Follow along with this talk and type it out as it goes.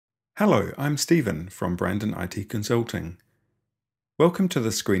Hello, I'm Stephen from Brandon IT Consulting. Welcome to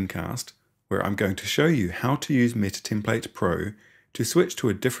this screencast where I'm going to show you how to use MetaTemplate Pro to switch to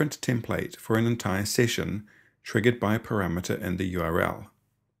a different template for an entire session triggered by a parameter in the URL.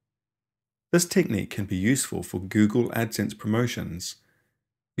 This technique can be useful for Google AdSense promotions.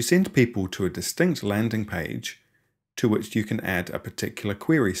 You send people to a distinct landing page to which you can add a particular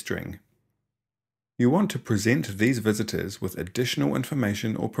query string. You want to present these visitors with additional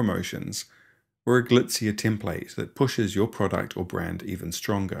information or promotions, or a glitzier template that pushes your product or brand even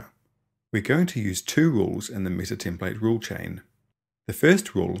stronger. We're going to use two rules in the MetaTemplate rule chain. The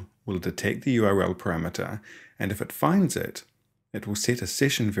first rule will detect the URL parameter, and if it finds it, it will set a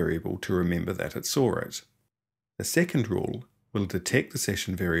session variable to remember that it saw it. The second rule will detect the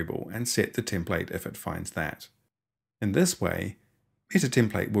session variable and set the template if it finds that. In this way,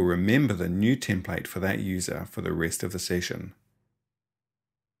 MetaTemplate will remember the new template for that user for the rest of the session.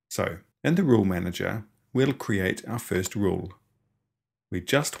 So, in the Rule Manager, we'll create our first rule. We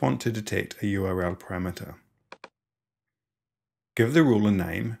just want to detect a URL parameter. Give the rule a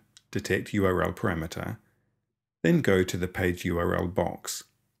name, detect URL parameter, then go to the page URL box.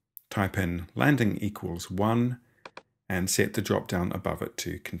 Type in landing equals 1 and set the drop-down above it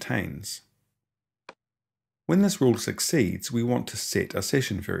to contains. When this rule succeeds, we want to set a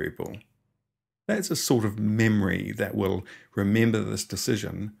session variable. That's a sort of memory that will remember this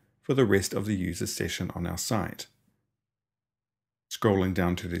decision for the rest of the user's session on our site. Scrolling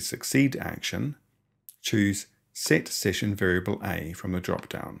down to the Succeed action, choose Set Session Variable A from the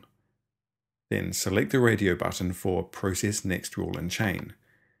drop-down. Then select the radio button for Process Next Rule in Chain.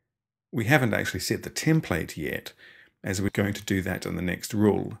 We haven't actually set the template yet, as we're going to do that in the next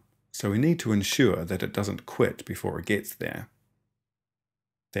rule, so we need to ensure that it doesn't quit before it gets there.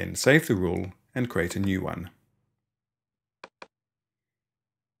 Then save the rule and create a new one.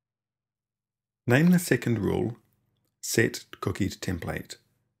 Name the second rule Set Cookied Template.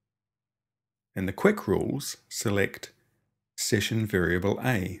 In the quick rules, select Session Variable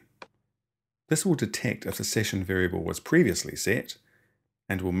A. This will detect if the session variable was previously set,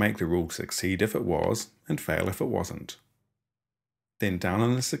 and will make the rule succeed if it was and fail if it wasn't. Then down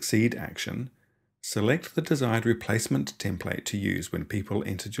in the Succeed action, select the desired replacement template to use when people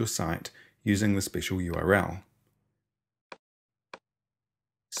entered your site using the special URL.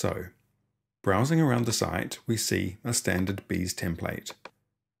 So, browsing around the site, we see a standard bees template.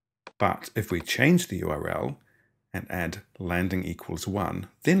 But if we change the URL and add landing equals 1,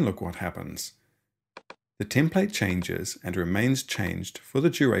 then look what happens. The template changes and remains changed for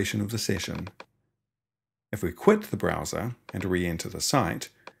the duration of the session. If we quit the browser and re-enter the site,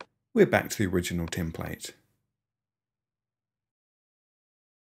 we're back to the original template.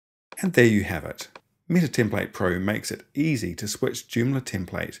 And there you have it. MetaTemplate Pro makes it easy to switch Joomla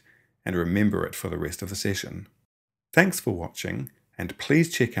Template and remember it for the rest of the session. Thanks for watching, and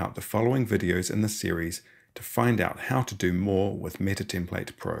please check out the following videos in the series to find out how to do more with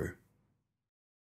MetaTemplate Pro.